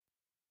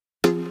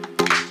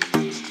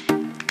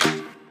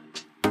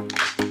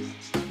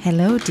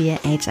Hello, dear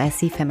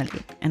HIC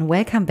family, and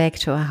welcome back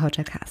to our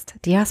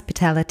Hotelcast, the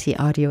hospitality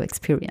audio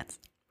experience.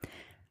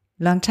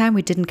 Long time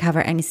we didn't cover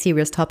any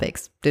serious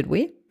topics, did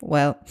we?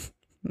 Well,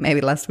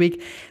 maybe last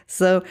week.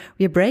 So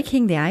we're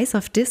breaking the ice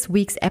of this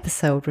week's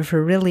episode with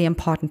a really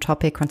important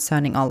topic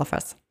concerning all of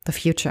us, the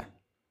future.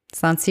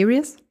 Sounds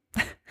serious?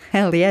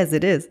 Hell yes,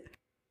 it is.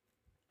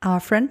 Our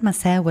friend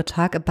Marcel will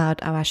talk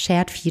about our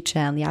shared future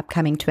in the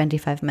upcoming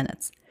 25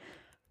 minutes.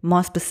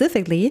 More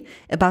specifically,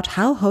 about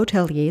how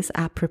hoteliers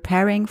are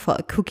preparing for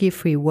a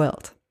cookie-free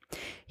world.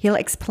 He'll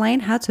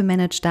explain how to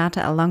manage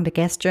data along the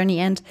guest journey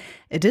and,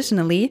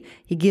 additionally,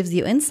 he gives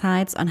you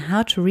insights on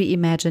how to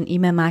reimagine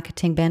email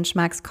marketing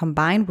benchmarks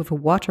combined with a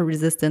water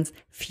resistance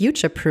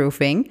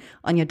future-proofing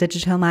on your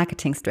digital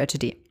marketing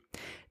strategy.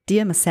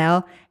 Dear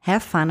Marcel,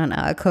 have fun on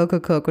our Coco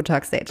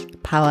Talk stage,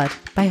 powered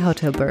by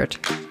Hotelbird.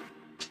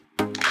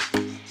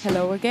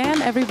 Hello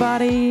again,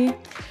 everybody.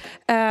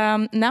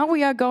 Now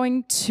we are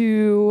going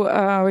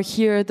to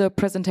hear the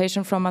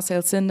presentation from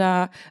Marcel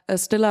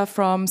Stiller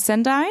from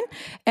Sendine,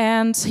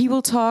 and he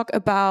will talk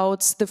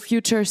about the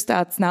future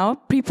starts now.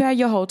 Prepare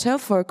your hotel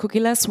for a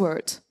cookieless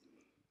world.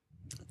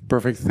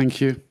 Perfect,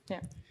 thank you. Yeah.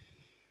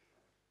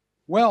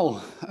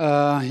 Well,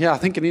 I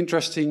think an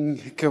interesting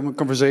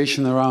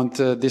conversation around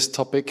this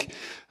topic,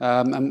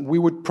 and we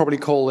would probably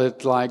call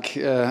it like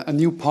a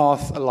new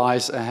path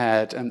lies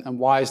ahead, and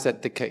why is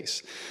that the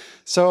case?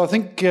 So I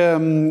think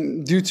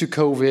due to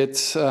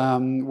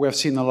COVID, we have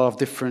seen a lot of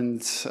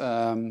different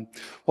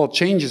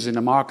changes in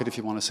the market, if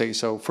you want to say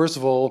so. First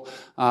of all,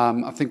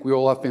 I think we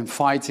all have been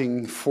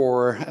fighting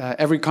for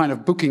every kind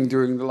of booking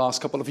during the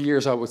last couple of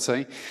years, I would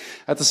say.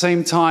 At the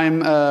same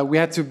time, we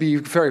had to be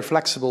very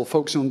flexible,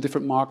 focusing on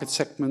different market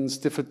segments,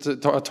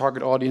 different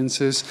target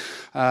audiences.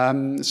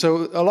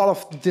 So a lot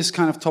of this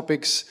kind of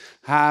topics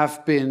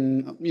have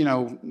been,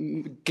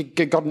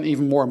 gotten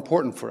even more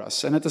important for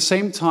us. And at the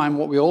same time,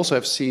 what we also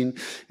have seen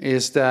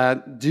is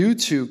that due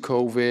to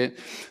COVID,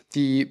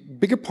 the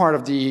bigger part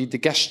of the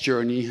guest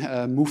journey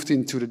moved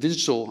into the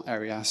digital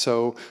area,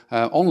 so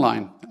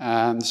online.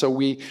 And so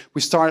we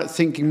started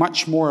thinking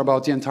much more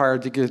about the entire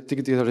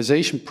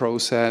digitalization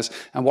process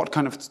and what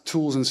kind of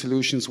tools and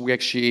solutions we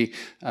actually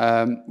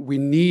we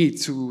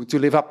need to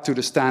live up to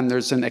the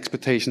standards and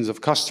expectations of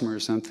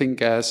customers, and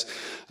think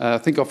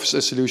of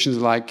solutions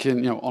like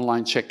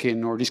online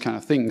check-in or these kind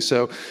of things.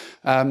 So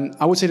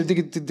I would say the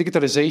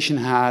digitalization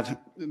had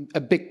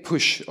a big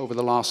push over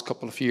the last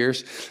couple of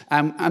years,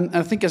 and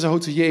I think as a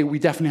hotelier we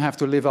definitely have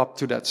to live up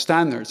to that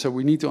standard. So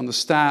we need to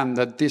understand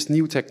that this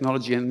new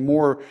technology, and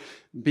more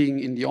being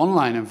in the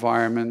online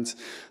environment,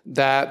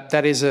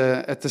 that is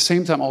at the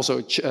same time also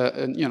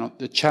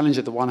a challenge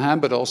at the one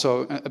hand, but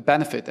also a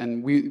benefit.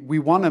 And we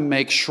want to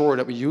make sure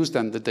that we use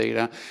then the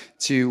data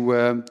to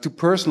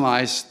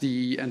personalize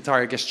the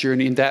entire guest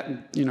journey in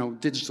that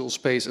digital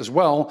space as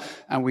well.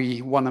 And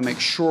we want to make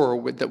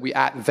sure that we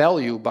add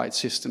value by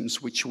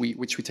systems which we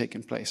take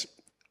in place.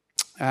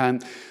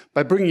 And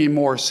by bringing in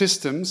more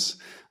systems,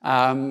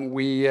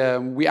 we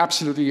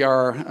absolutely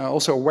are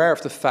also aware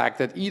of the fact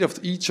that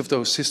each of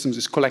those systems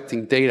is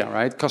collecting data,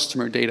 right?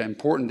 Customer data,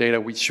 important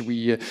data, which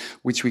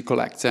we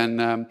collect,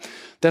 and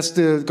that's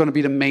going to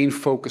be the main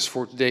focus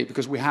for today,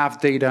 because we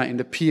have data in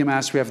the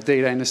PMS, we have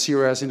data in the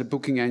CRS, in the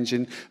booking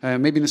engine,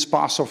 maybe in the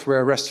spa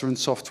software, restaurant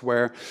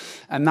software,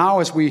 and now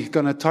as we're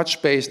going to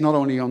touch base not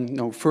only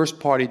on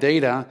first-party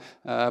data,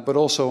 but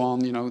also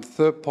on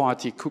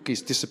third-party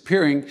cookies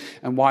disappearing,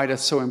 and why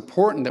that's so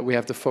important that we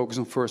have to focus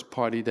on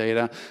first-party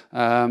data.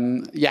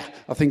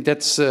 I think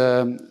that's.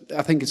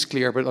 I think it's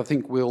clear, but I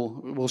think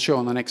we'll show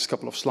on the next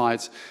couple of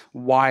slides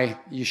why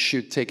you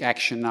should take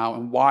action now,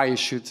 and why you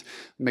should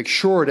make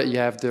sure that you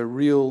have the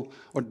real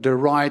or the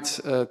right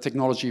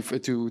technology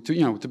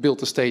to build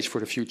the stage for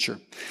the future.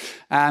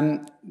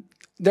 And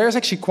there's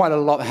actually quite a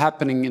lot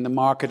happening in the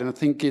market, and I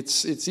think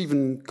it's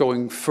even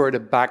going further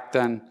back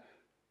than.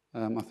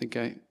 I think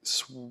I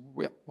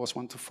was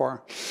one too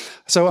far.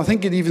 So I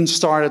think it even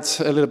started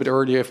a little bit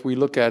earlier if we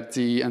look at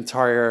the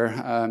entire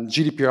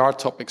GDPR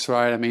topics,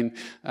 right? I mean,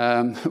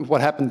 what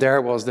happened there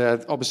was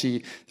that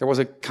obviously there was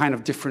a kind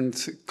of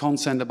different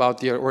concept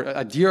about or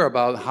idea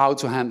about how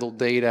to handle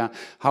data,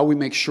 how we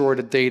make sure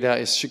that data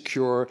is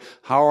secure,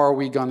 how are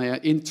we going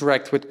to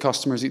interact with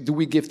customers, do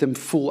we give them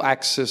full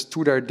access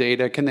to their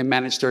data, can they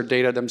manage their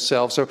data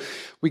themselves? So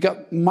we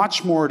got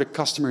much more the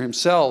customer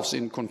himself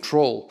in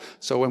control.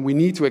 So when we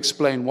need to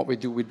explain what we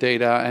do with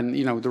data and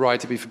the right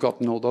to be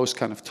forgotten, all those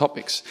kind of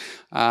topics,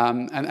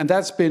 and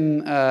that's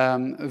been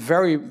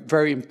very,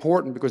 very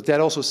important, because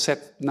that also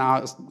set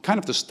now kind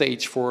of the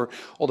stage for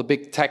all the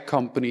big tech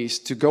companies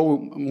to go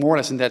more or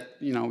less in that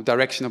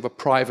direction of a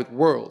private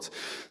world.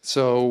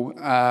 So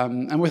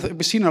and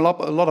we've seen a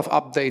lot of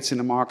updates in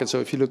the market. So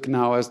if you look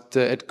now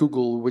at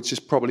Google, which is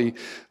probably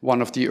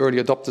one of the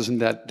early adopters in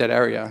that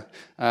area,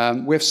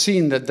 we've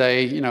seen that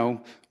they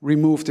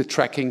remove the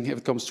tracking if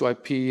it comes to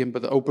IP,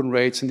 but the open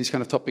rates and these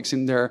kind of topics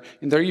in their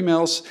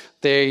emails.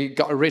 They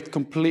got rid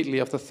completely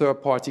of the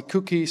third-party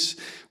cookies.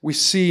 We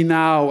see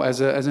now as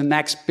a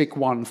next big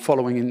one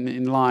following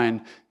in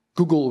line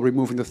Google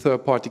removing the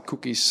third-party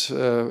cookies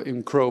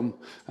in Chrome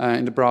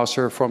in the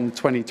browser from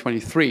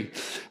 2023.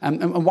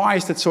 And why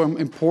is that so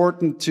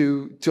important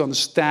to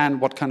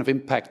understand what kind of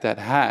impact that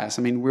has?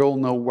 I mean, we all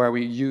know where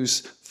we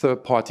use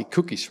third-party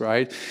cookies,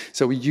 right?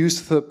 So we use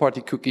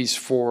third-party cookies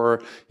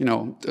for,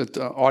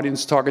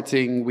 audience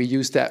targeting. We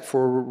use that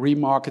for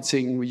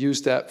remarketing. We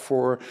use that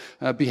for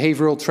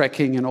behavioral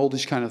tracking and all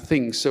these kind of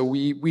things. So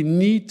we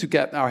need to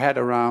get our head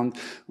around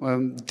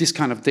this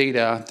kind of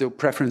data, the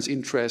preference,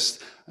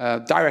 interest,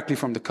 directly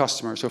from the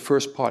customer, so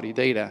first-party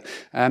data.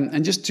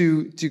 And just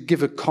to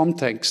give a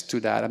context to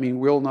that, I mean,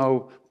 we all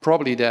know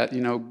probably that,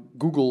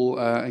 Google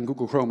and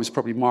Google Chrome is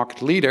probably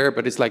market leader,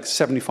 but it's like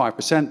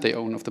 75% they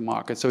own of the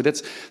market. So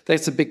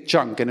that's a big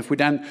chunk. And if we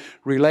then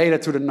relate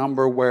it to the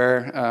number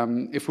where,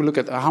 if we look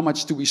at how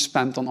much do we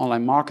spend on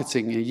online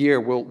marketing a year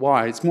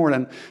worldwide, it's more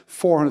than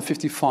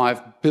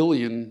 $455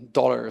 billion,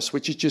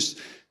 which is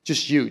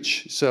just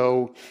huge.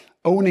 So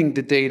owning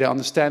the data,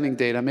 understanding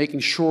data, making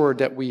sure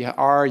that we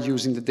are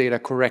using the data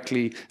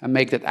correctly and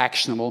make that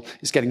actionable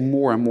is getting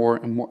more and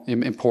more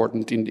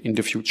important in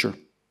the future.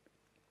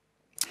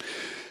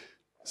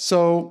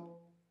 So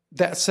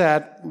that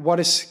said, what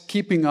is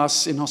keeping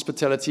us in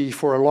hospitality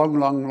for a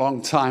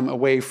long time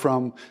away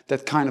from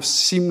that kind of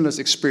seamless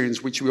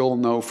experience, which we all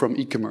know from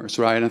e-commerce,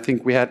 right? I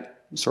think we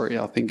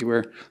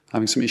we're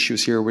having some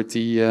issues here with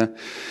the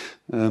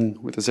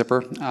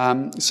zipper.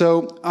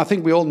 So I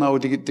think we all know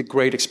the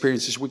great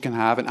experiences we can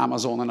have in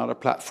Amazon and other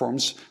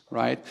platforms,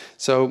 right?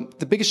 So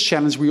the biggest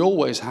challenge we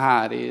always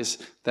had is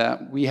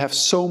that we have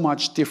so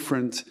much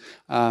different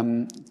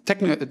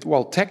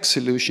tech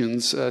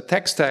solutions,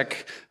 tech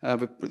stack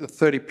with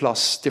 30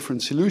 plus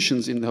different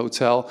solutions in the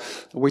hotel,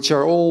 which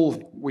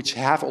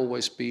have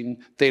always been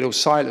data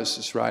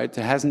silos, right?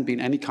 There hasn't been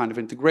any kind of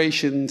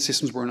integration.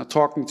 Systems were not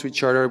talking to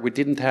each other. We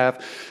didn't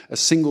have a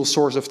single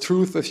source of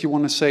truth, if you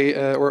want to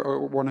say,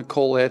 or want to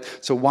call it.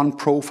 So one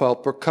profile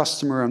per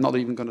customer. I'm not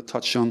even going to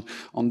touch on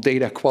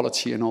data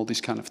quality and all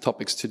these kind of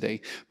topics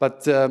today.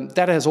 But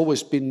that has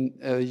always been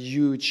a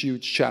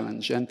huge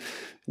challenge. And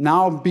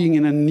now being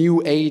in a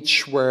new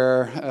age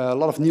where a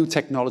lot of new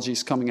technology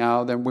is coming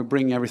out and we're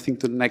bringing everything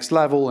to the next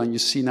level, and you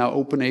see now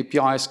open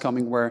APIs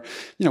coming where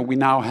we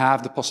now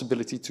have the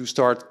possibility to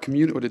start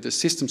communicating, or the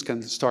systems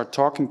can start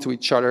talking to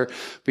each other.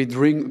 We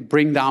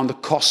bring down the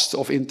cost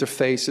of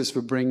interfaces.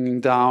 We're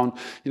bringing down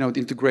the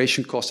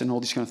integration cost and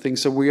all these kind of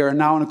things. So we are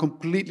now in a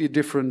completely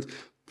different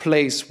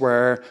place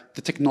where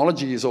the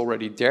technology is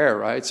already there,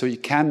 right? So you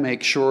can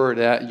make sure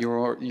that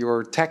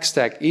your tech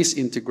stack is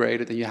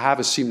integrated and you have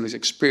a seamless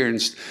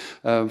experience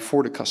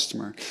for the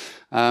customer.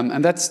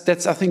 And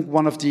that's I think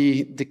one of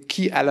the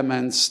key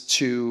elements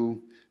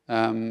to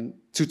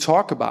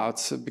talk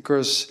about,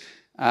 because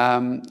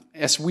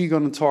as we're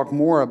going to talk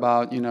more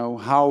about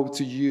how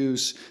to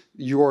use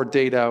your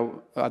data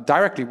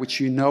directly,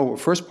 which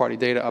first-party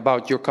data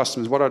about your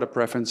customers, what are the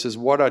preferences,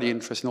 what are the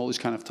interests, and all these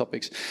kind of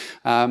topics.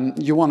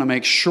 You want to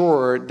make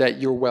sure that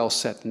you're well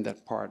set in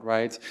that part,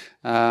 right?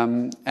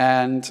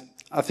 And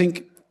I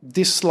think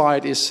this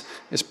slide is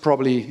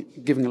probably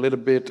giving a little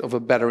bit of a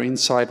better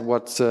insight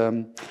what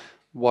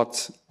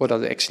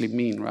does it actually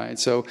mean, right?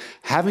 So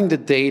having the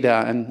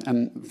data,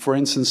 and for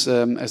instance,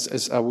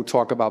 as I would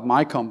talk about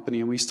my company,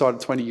 and we started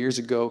 20 years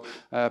ago,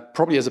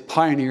 probably as a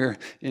pioneer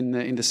in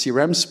the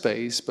CRM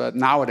space, but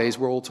nowadays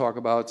we're all talking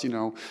about,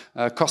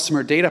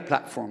 customer data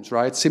platforms,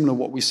 right? Similar to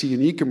what we see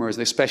in e-commerce,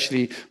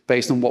 especially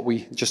based on what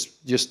we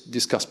just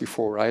discussed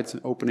before, right?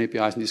 Open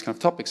APIs and these kind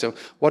of topics. So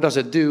what does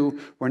it do?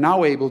 We're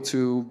now able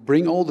to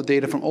bring all the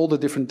data from all the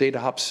different data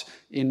hubs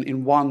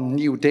in one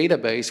new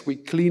database. We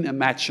clean and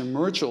match and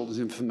merge all this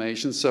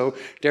information. So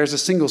there's a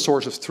single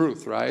source of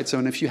truth, right? So,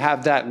 and if you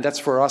have that, and that's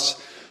for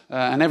us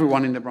and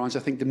everyone in the branch, I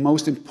think the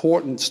most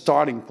important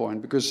starting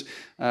point, because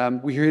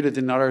we heard it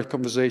in other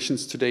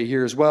conversations today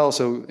here as well.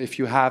 So if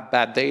you have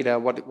bad data,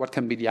 what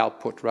can be the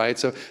output, right?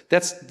 So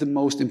that's the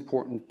most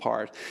important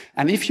part.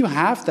 And if you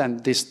have then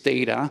this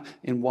data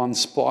in one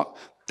spot,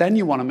 then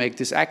you want to make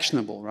this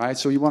actionable, right?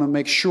 So you want to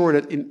make sure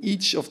that in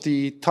each of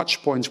the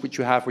touch points which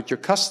you have with your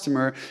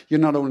customer, you're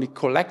not only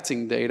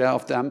collecting data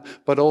of them,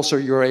 but also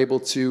you're able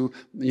to,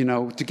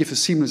 to give a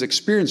seamless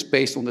experience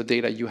based on the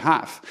data you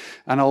have.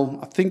 And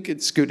I think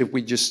it's good if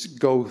we just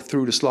go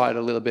through the slide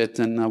a little bit,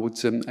 and I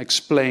would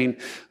explain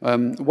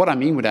what I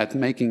mean with that,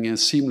 making a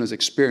seamless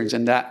experience,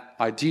 and that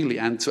ideally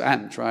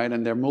end-to-end, right?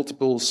 And there are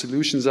multiple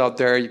solutions out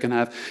there. You can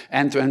have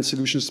end-to-end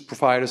solutions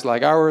providers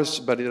like ours,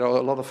 but there are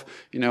a lot of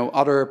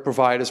other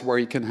providers where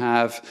you can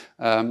have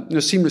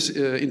seamless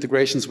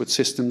integrations with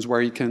systems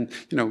where you can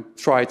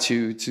try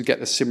to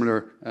get a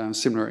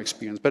similar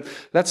experience. But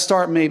let's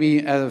start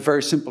maybe at a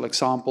very simple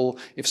example.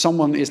 If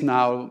someone is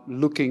now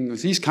looking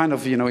these kind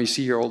of you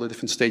see here all the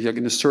different stages, like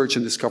in the search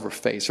and discover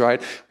phase,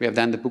 right? We have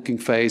then the booking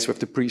phase, we have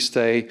the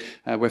pre-stay,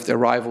 we have the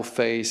arrival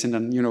phase, and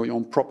then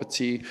on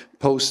property,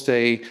 post-stay,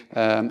 stay,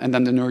 and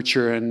then the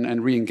nurture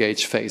and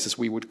re-engage phase, as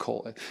we would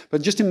call it.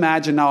 But just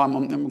imagine now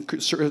I'm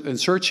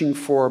searching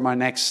for my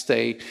next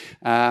stay,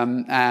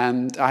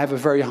 and I have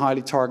a very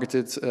highly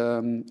targeted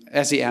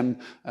SEM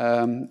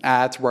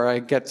ad where I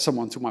get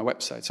someone to my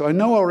website. So I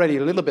know already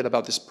a little bit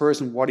about this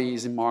person, what he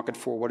is in market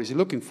for, what is he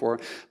looking for.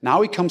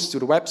 Now he comes to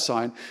the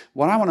website.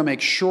 What I want to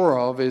make sure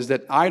of is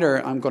that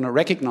either I'm going to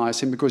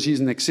recognize him because he's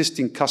an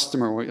existing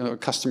customer or a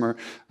customer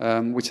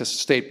which has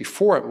stayed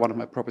before at one of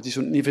my properties.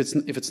 And if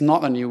it's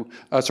not a new,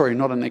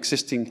 not an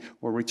existing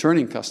or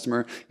returning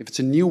customer, if it's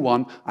a new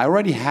one, I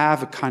already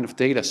have a kind of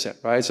data set,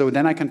 right? So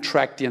then I can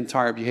track the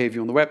entire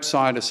behavior on the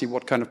website. I see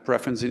what kind of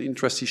preference and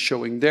interest he's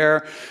showing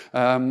there.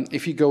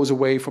 If he goes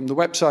away from the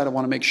website, I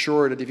want to make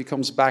sure that if he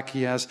comes back,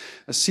 he has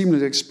a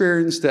seamless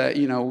experience, that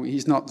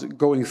he's not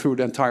going through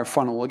the entire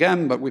funnel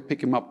again, but we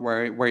pick him up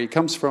where he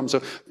comes from. So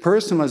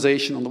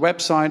personalization on the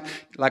website.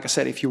 Like I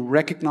said, if you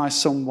recognize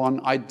someone,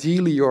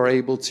 ideally you're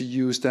able to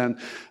use then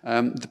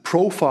the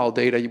profile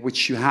data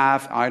which you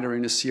have either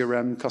in a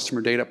CRM,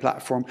 customer data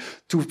platform,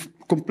 to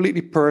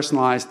completely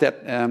personalize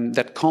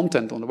that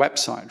content on the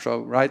website,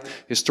 right?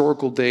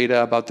 Historical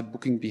data about the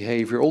booking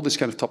behavior, all these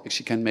kind of topics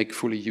you can make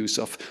fully use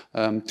of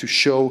to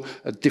show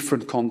a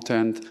different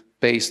content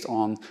based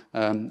on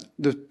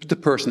the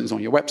person is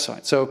on your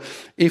website. So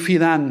if he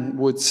then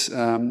would,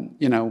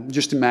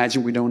 just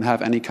imagine we don't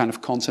have any kind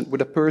of content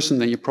with a person,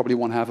 then you probably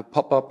want to have a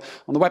pop-up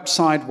on the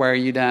website where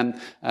you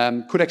then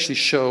could actually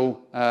show,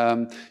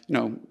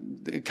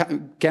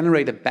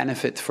 generate a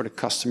benefit for the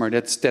customer.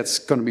 That's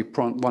going to be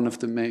one of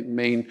the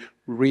main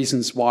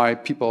reasons why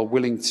people are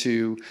willing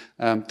to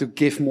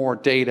give more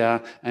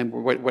data, and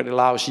what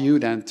allows you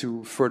then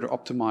to further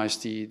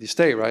optimize the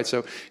stay, right?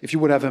 So if you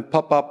would have a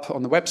pop-up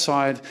on the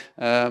website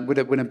with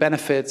a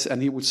benefit,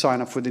 and he would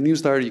sign up for the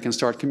newsletter, you can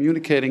start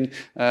communicating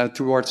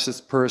towards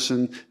this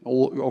person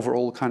over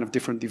all kind of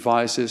different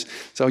devices.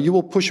 So you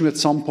will push him at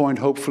some point,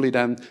 hopefully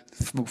then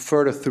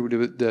further through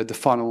the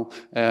funnel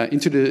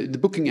into the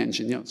booking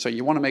engine. So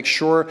you want to make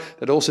sure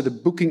that also the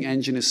booking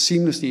engine is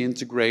seamlessly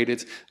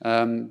integrated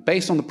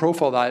based on the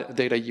profile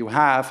data you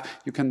have.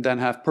 You can then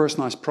have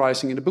personalized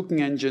pricing in the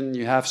booking engine.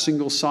 You have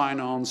single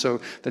sign-on,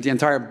 so that the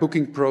entire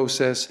booking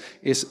process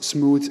is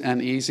smooth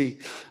and easy.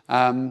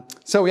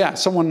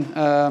 Someone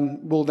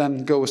will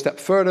then go a step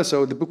further.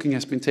 So the booking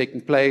has been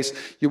taking place.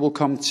 You will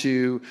come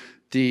to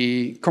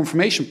the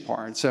confirmation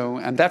part.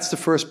 And that's the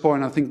first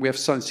point. I think we have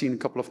seen a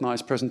couple of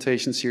nice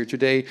presentations here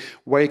today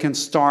where you can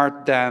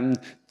start then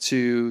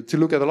to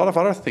look at a lot of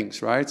other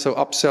things, right? So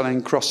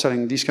upselling,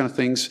 cross-selling, these kind of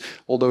things,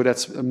 although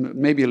that's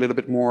maybe a little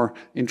bit more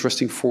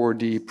interesting for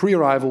the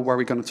pre-arrival, where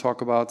we're going to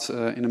talk about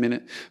in a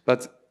minute.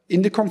 But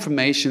in the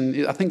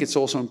confirmation, I think it's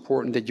also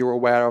important that you're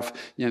aware of,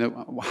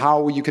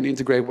 how you can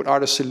integrate with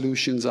other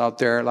solutions out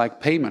there, like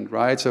payment,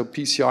 right? So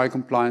PCI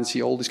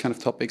compliancy, all these kind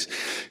of topics.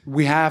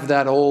 We have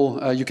that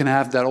all. You can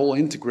have that all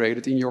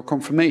integrated in your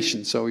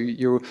confirmation, so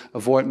you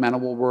avoid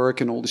manual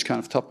work and all these kind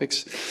of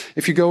topics.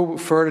 If you go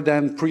further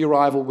than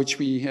pre-arrival, which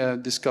we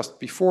discussed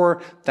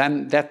before,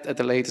 then that at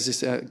the latest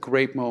is a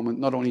great moment,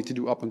 not only to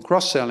do up and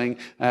cross-selling,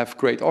 have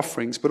great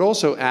offerings, but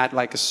also add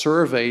like a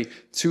survey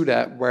to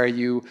that where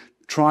you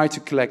try to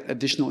collect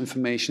additional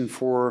information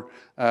for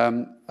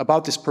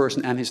about this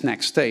person and his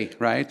next stay,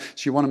 right?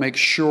 So you want to make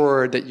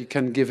sure that you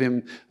can give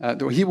him,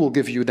 or he will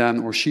give you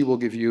then, or she will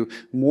give you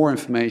more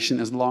information,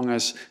 as long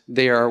as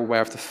they are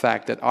aware of the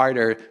fact that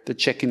either the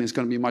check-in is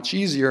going to be much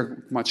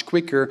easier, much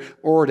quicker,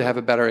 or they have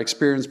a better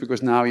experience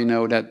because now you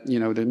know that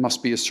there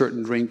must be a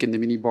certain drink in the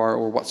minibar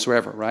or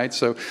whatsoever, right?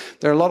 So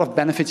there are a lot of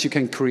benefits you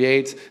can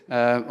create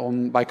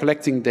by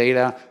collecting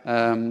data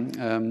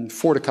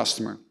for the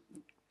customer.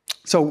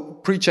 So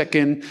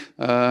pre-check-in,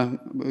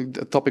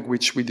 a topic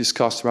which we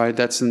discussed, right?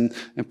 That's an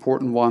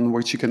important one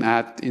which you can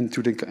add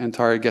into the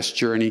entire guest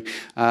journey.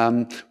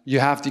 You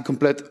have the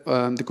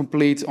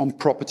complete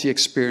on-property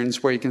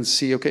experience where you can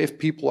see, okay, if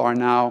people are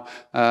now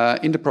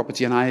in the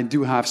property, and I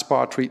do have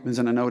spa treatments,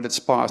 and I know that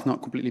spa is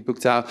not completely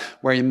booked out,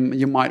 where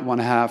you might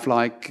want to have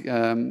like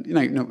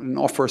an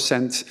offer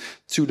sent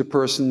to the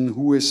person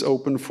who is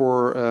open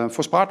for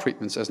spa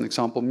treatments, as an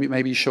example.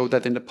 Maybe you showed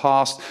that in the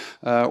past,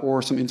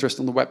 or some interest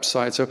on the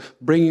website. So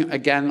bringing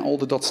again all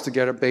the dots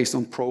together based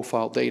on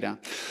profile data.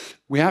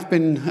 We have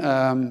been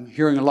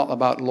hearing a lot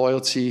about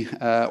loyalty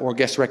or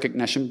guest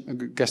recognition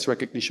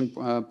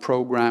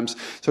programs.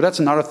 So that's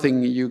another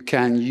thing you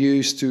can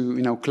use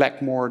to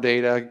collect more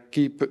data,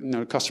 keep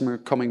the customer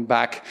coming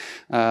back,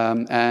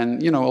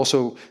 and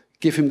also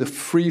give him the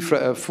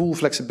full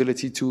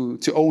flexibility to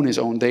own his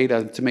own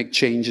data, to make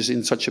changes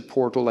in such a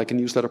portal, like a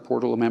newsletter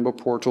portal, a member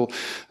portal,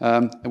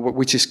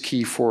 which is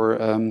key for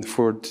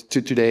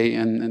today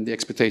and the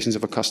expectations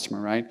of a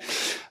customer, right?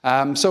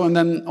 And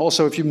then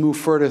also, if you move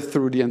further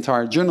through the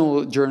entire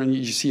journey,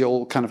 you see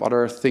all kind of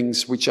other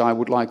things which I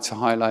would like to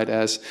highlight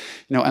as,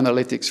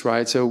 analytics,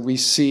 right? So we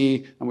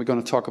see, and we're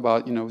going to talk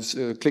about,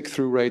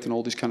 click-through rate and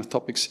all these kind of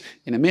topics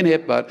in a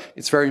minute, but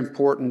it's very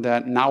important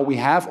that now we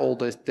have all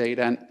this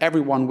data, and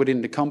everyone within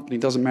within the company,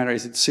 doesn't matter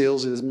is it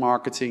sales, is it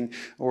marketing,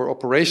 or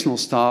operational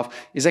staff,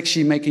 is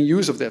actually making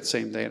use of that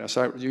same data.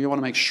 So you want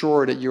to make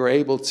sure that you're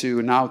able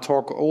to now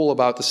talk all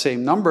about the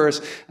same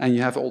numbers and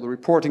you have all the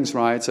reportings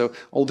right. So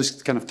all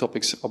these kind of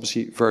topics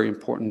obviously very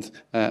important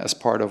as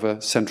part of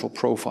a central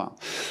profile.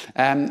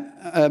 And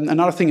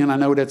another thing, and I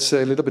know that's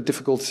a little bit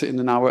difficult in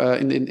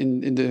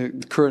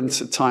the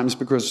current times,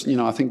 because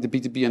I think the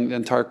B2B and the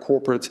entire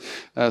corporate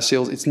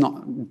sales, it's not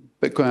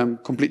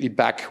completely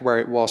back where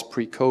it was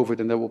pre-COVID,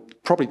 and that will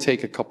probably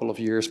take a couple of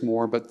years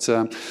more. But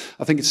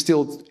I think it's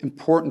still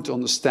important to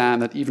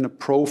understand that even a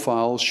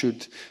profile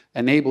should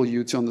enable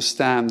you to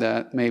understand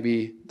that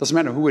maybe, doesn't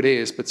matter who it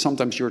is, but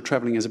sometimes you're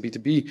traveling as a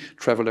B2B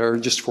traveler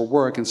just for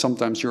work, and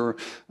sometimes you're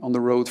on the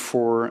road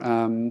for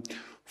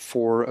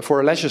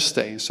a leisure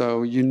stay.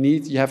 So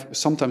you have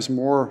sometimes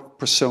more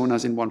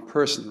personas in one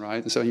person,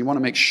 right? And so you want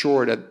to make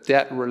sure that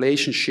that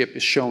relationship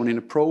is shown in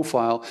a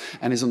profile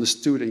and is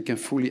understood, and you can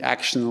fully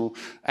action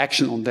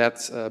on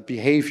that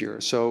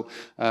behavior. So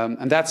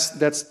and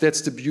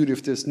that's the beauty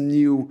of this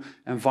new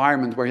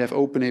environment where you have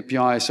open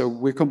API. So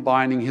we're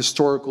combining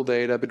historical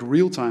data with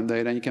real-time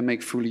data, and you can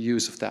make fully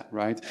use of that,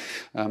 right?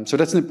 So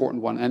that's an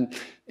important one. And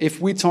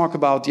if we talk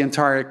about the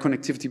entire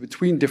connectivity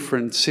between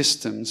different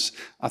systems,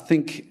 I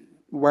think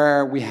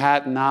where we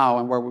had now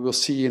and where we will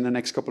see in the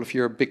next couple of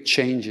years big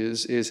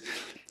changes is,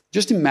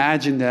 just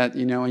imagine that,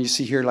 and you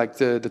see here like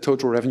the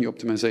total revenue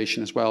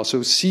optimization as well.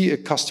 So see a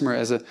customer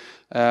as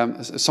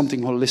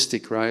something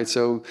holistic, right?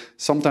 So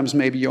sometimes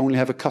maybe you only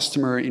have a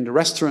customer in the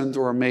restaurant,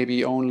 or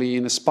maybe only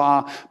in a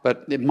spa,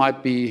 but it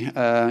might be,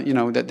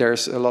 that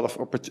there's a lot of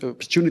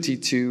opportunity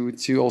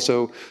to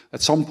also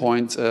at some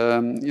point,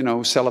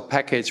 sell a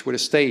package with a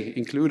stay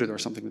included or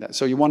something like that.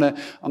 So you want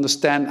to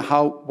understand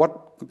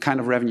what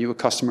kind of revenue a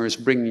customer is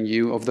bringing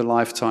you over the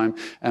lifetime,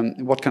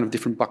 and what kind of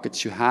different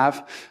buckets you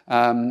have.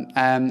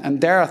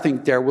 And there, I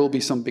think there will be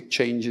some big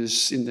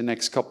changes in the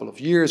next couple of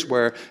years,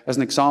 where, as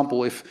an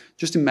example,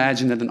 just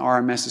imagine that an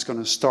RMS is going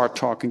to start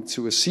talking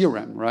to a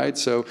CRM, right?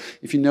 So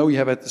if you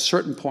have at a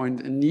certain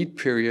point a need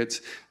period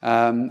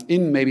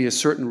in maybe a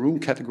certain room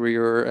category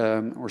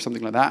or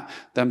something like that,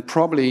 then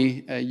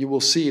probably you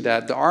will see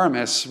that the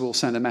RMS will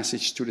send a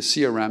message to the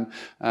CRM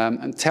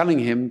and telling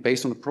him,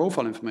 based on the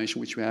profile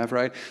information which we have,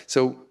 right?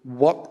 So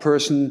what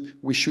person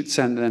we should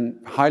send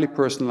a highly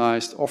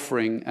personalized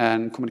offering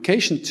and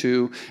communication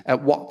to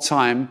at what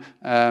time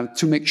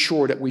to make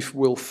sure that we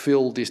will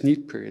fill this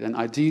need period. And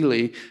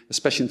ideally,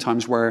 especially in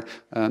times where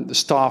the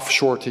staff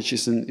shortage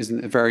is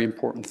a very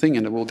important thing,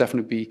 and it will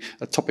definitely be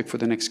a topic for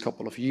the next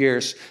couple of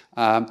years,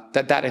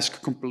 that is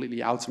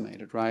completely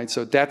automated, right?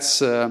 So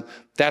that's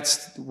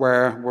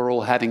where we're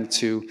all heading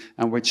to,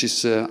 and which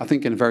is, I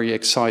think, a very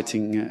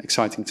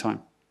exciting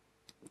time.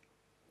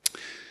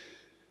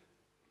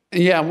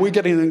 Yeah, we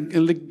get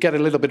a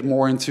little bit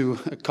more into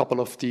a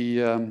couple of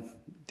the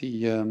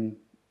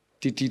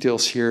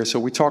details here. So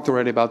we talked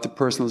already about the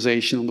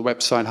personalization on the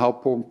website,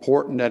 how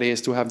important that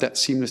is to have that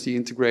seamlessly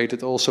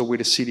integrated also with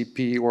a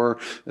CDP or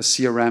a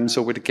CRM,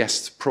 so with a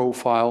guest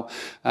profile.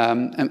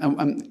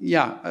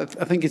 Yeah,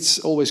 I think it's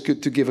always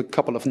good to give a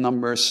couple of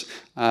numbers.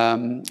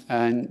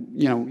 And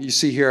you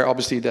see here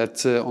obviously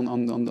that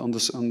on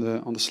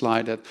the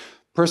slide that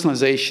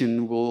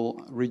personalization will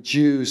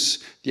reduce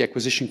the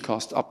acquisition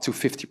cost up to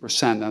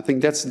 50%. I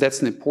think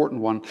that's an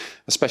important one,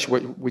 especially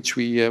which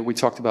we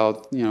talked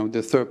about.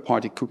 The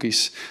third-party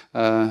cookies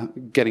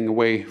getting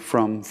away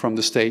from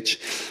the stage,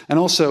 and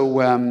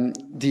also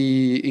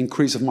the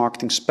increase of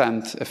marketing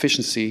spend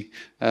efficiency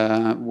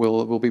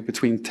will be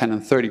between 10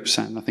 and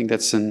 30%. I think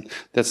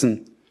that's a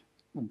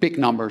big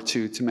number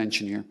to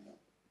mention here.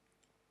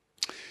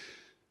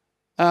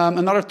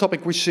 Another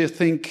topic which I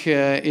think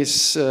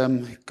is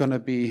going to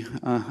be,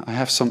 I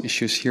have some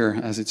issues here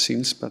as it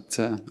seems, but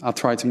I'll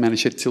try to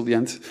manage it till the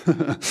end.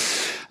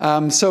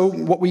 So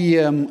what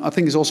I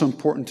think is also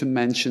important to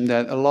mention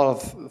that a lot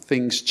of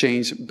things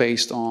change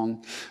based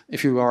on,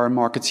 if you are a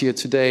marketeer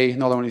today,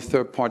 not only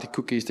third-party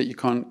cookies that you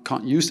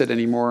can't use that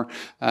anymore,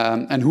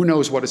 and who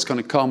knows what is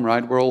going to come,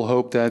 right? We all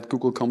hope that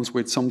Google comes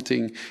with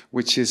something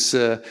which is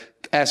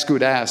as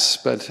good as,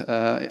 but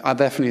I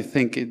definitely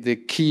think the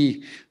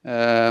key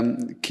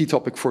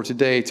topic for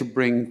today to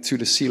bring to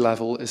the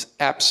C-level is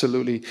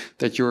absolutely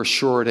that you're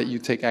sure that you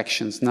take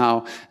actions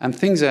now. And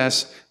things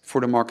as, for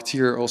the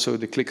marketeer, also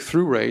the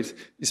click-through rate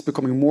is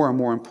becoming more and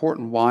more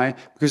important. Why?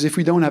 Because if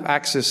we don't have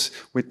access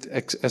with,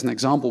 as an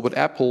example, with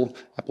Apple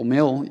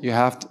Mail,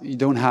 you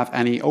don't have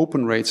any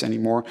open rates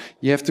anymore.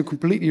 You have to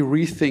completely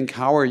rethink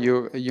how are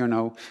you,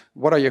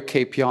 what are your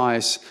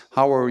KPIs?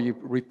 How are you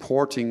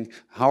reporting?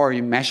 How are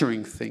you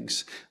measuring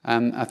things?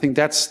 And I think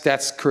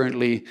that's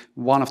currently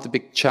one of the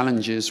big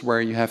challenges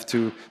where you have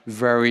to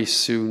very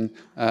soon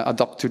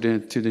adapt to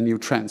the new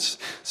trends.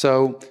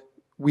 So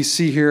we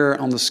see here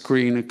on the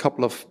screen a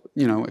couple of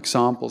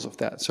examples of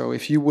that. So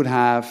if you would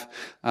have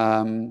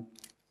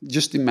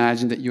just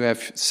imagine that you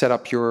have set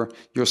up your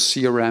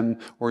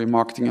CRM or your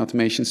marketing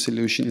automation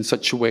solution in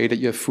such a way that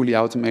you have fully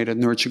automated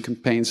nurture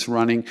campaigns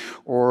running,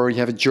 or you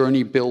have a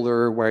journey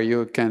builder where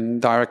you can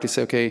directly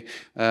say, okay,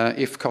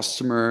 if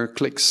customer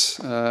clicks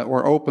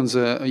or opens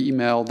an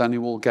email, then he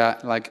will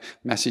get like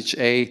message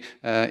A,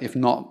 if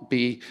not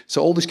B.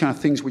 So all these kind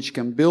of things which you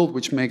can build,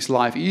 which makes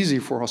life easy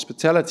for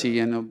hospitality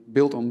and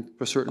build on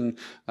certain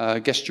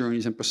guest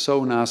journeys and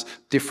personas,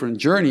 different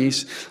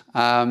journeys,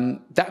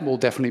 that will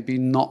definitely be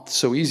not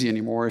so easy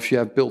anymore if you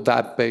have built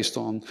that based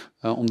on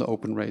the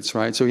open rates,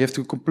 right? So you have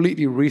to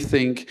completely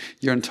rethink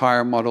your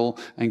entire model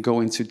and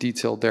go into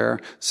detail there.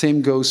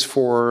 Same goes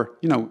for,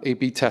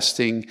 A/B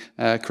testing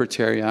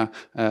criteria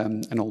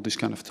and all these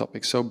kind of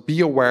topics. So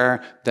be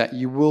aware that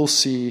you will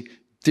see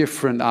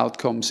different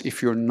outcomes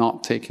if you're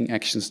not taking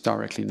actions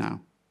directly now.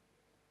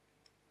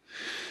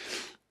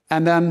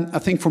 And then I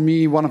think for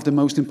me, one of the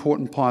most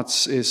important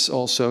parts is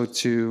also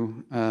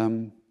to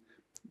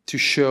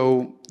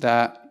show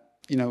that,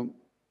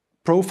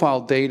 profile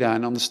data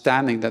and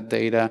understanding that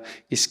data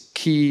is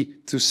key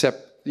to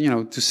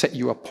set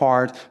you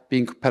apart,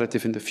 being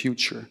competitive in the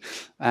future.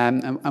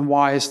 And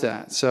why is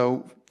that?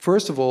 So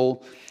first of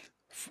all,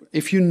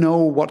 if you know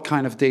what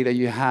kind of data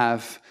you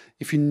have,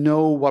 if you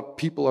know what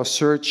people are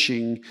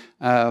searching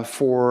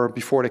for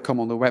before they come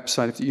on the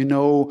website, if you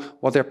know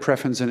what their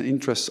preferences and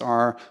interests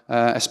are,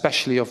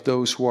 especially of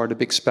those who are the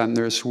big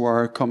spenders who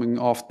are coming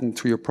often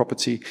to your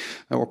property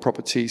or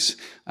properties,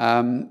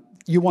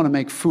 you want to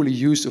make fully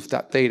use of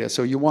that data.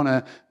 So you want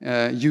to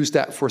use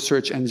that for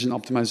search engine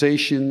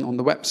optimization on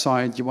the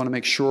website. You want to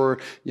make sure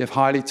you have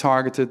highly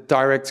targeted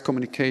direct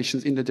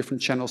communications in the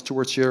different channels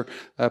towards your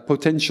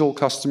potential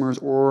customers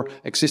or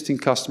existing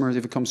customers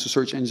if it comes to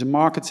search engine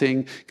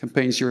marketing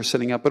campaigns you're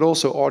setting up, but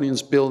also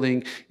audience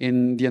building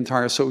in the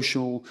entire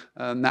social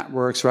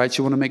networks, right? So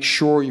you want to make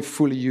sure you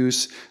fully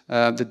use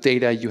the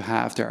data you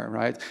have there,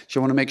 right? So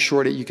you want to make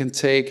sure that you can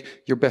take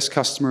your best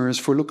customers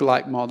for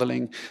lookalike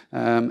modeling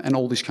and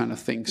all these kind of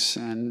things.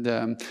 And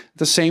at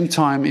the same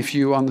time, if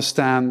you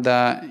understand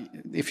that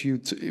if you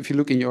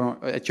look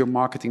at your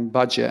marketing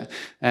budget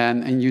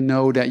and you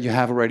know that you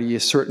have already a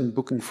certain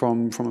booking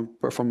from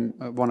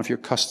one of your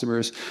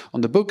customers on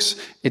the books,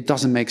 it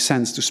doesn't make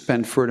sense to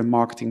spend further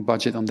marketing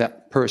budget on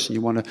that person.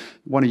 You want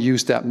to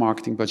use that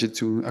marketing budget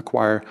to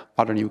acquire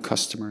other new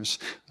customers,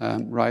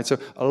 right? So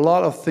a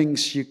lot of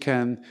things you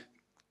can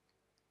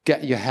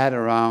get your head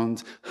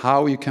around,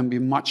 how you can be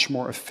much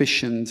more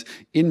efficient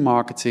in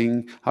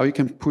marketing, how you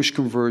can push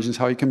conversions,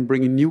 how you can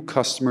bring in new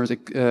customers,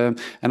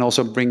 and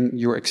also bring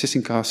your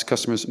existing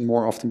customers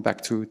more often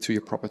back to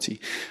your property.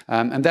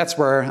 And that's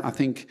where I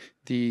think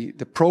the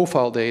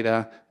profile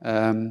data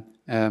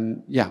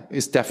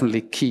is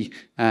definitely key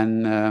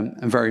and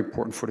very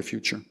important for the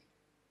future.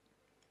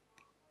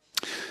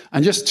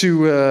 And just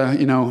to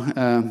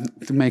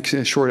make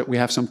sure that we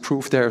have some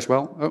proof there as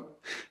well. Oh,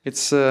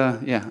 it's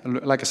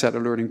like I said, a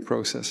learning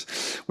process.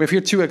 We have here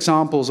two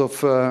examples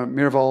of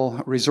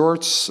Miraval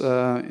Resorts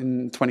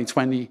in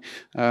 2020,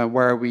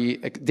 where we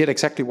did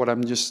exactly what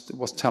I'm just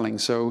was telling.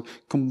 So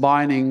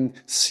combining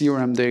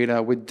CRM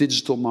data with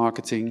digital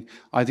marketing,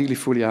 ideally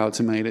fully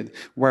automated,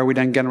 where we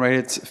then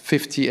generated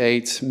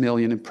 58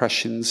 million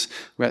impressions.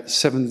 We had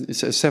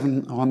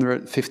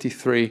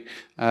 753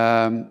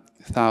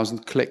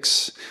 thousand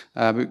clicks.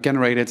 We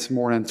generated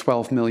more than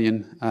 12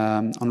 million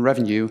on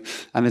revenue,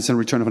 and it's a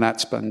return of an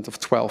ad spend of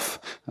 12,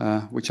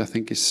 which I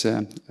think is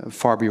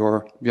far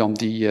beyond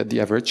the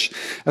average,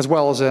 as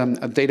well as a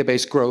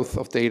database growth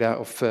of data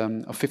of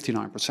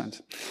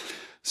 59%.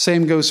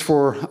 Same goes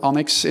for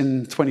Onyx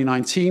in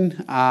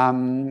 2019,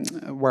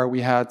 where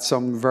we had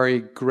some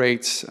very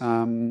great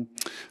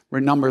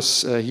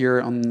numbers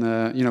here on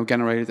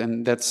generated,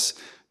 and that's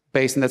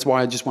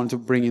why I just wanted to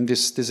bring in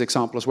this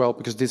example as well,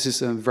 because this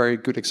is a very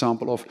good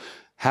example of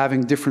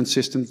having different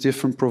systems,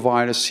 different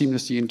providers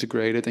seamlessly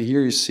integrated. And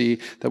here you see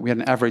that we had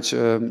an average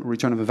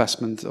return of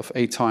investment of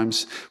 8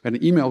 times. We had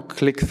an email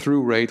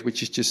click-through rate,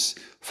 which is just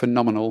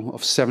phenomenal,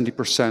 of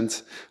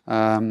 70%.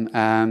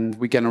 And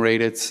we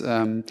generated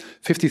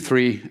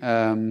 53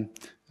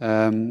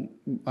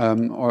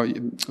 or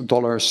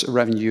dollars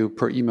revenue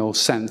per email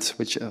sent,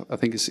 which I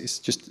think is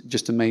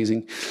just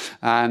amazing.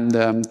 And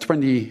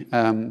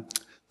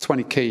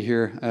 20K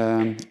here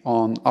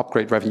on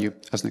upgrade revenue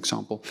as an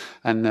example.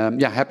 And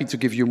happy to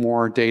give you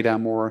more data,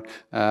 more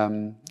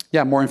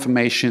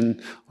information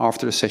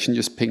after the session.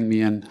 Just ping me,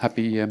 and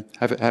happy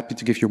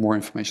to give you more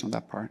information on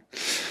that part.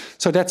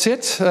 So that's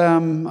it.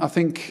 I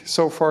think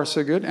so far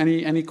so good.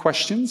 Any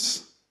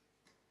questions?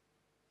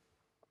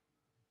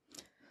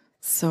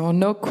 So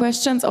no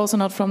questions, also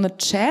not from the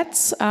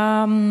chat.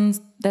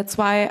 That's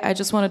why I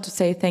just wanted to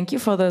say thank you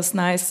for this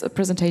nice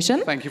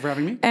presentation. Thank you for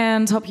having me.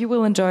 And hope you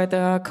will enjoy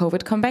the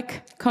COVID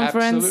Comeback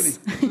conference.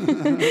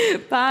 Absolutely.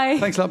 Bye.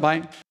 Thanks a lot.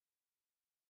 Bye.